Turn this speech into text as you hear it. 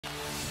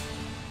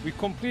We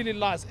completely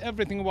lost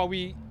everything what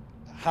we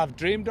have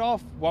dreamed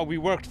of, what we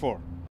worked for.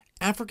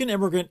 African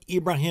immigrant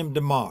Ibrahim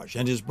Dimaj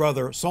and his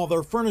brother saw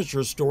their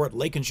furniture store at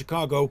Lake in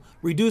Chicago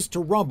reduced to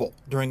rubble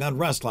during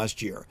unrest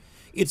last year.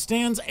 It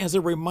stands as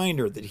a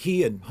reminder that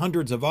he and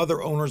hundreds of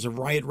other owners of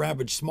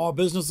riot-ravaged small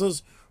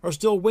businesses are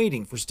still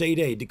waiting for state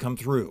aid to come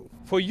through.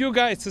 For you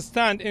guys to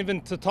stand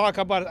even to talk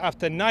about it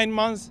after 9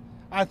 months,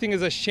 I think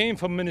is a shame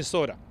for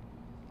Minnesota.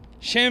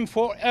 Shame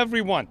for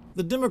everyone.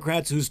 The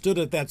Democrats who stood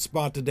at that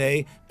spot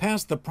today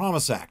passed the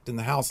Promise Act in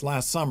the House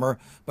last summer,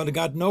 but it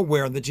got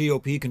nowhere in the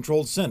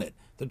GOP-controlled Senate.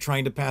 They're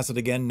trying to pass it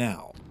again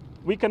now.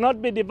 We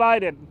cannot be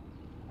divided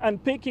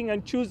and picking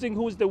and choosing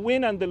who's the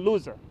winner and the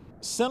loser.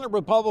 Senate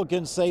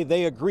Republicans say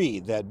they agree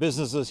that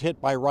businesses hit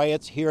by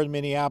riots here in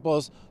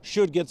Minneapolis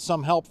should get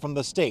some help from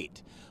the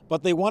state.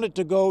 But they want it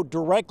to go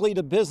directly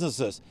to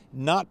businesses,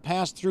 not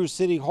pass through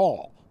City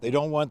Hall. They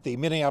don't want the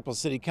Minneapolis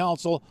City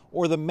Council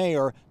or the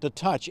mayor to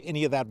touch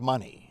any of that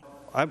money.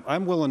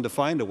 I'm willing to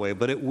find a way,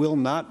 but it will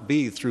not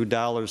be through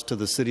dollars to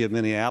the city of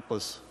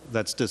Minneapolis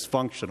that's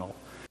dysfunctional.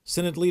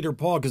 Senate Leader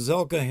Paul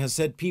Gazelka has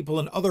said people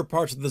in other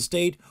parts of the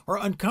state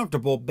are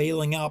uncomfortable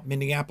bailing out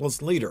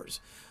Minneapolis leaders.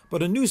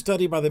 But a new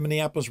study by the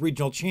Minneapolis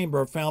Regional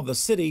Chamber found the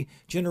city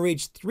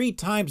generates 3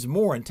 times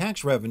more in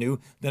tax revenue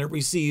than it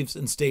receives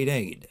in state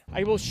aid.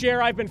 I will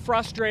share I've been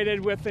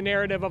frustrated with the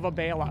narrative of a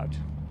bailout.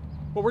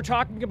 What we're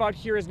talking about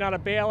here is not a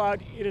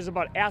bailout, it is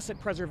about asset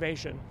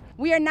preservation.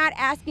 We are not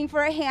asking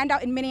for a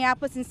handout in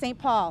Minneapolis and Saint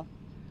Paul.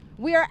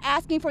 We are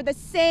asking for the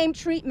same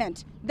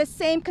treatment, the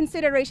same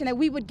consideration that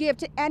we would give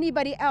to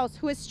anybody else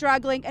who is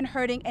struggling and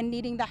hurting and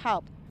needing the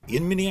help.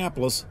 In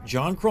Minneapolis,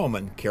 John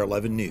Croman, KARE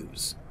 11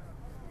 News.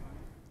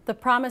 The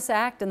Promise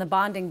Act and the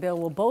bonding bill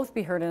will both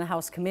be heard in a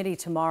House committee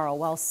tomorrow,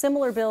 while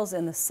similar bills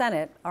in the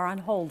Senate are on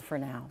hold for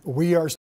now. We are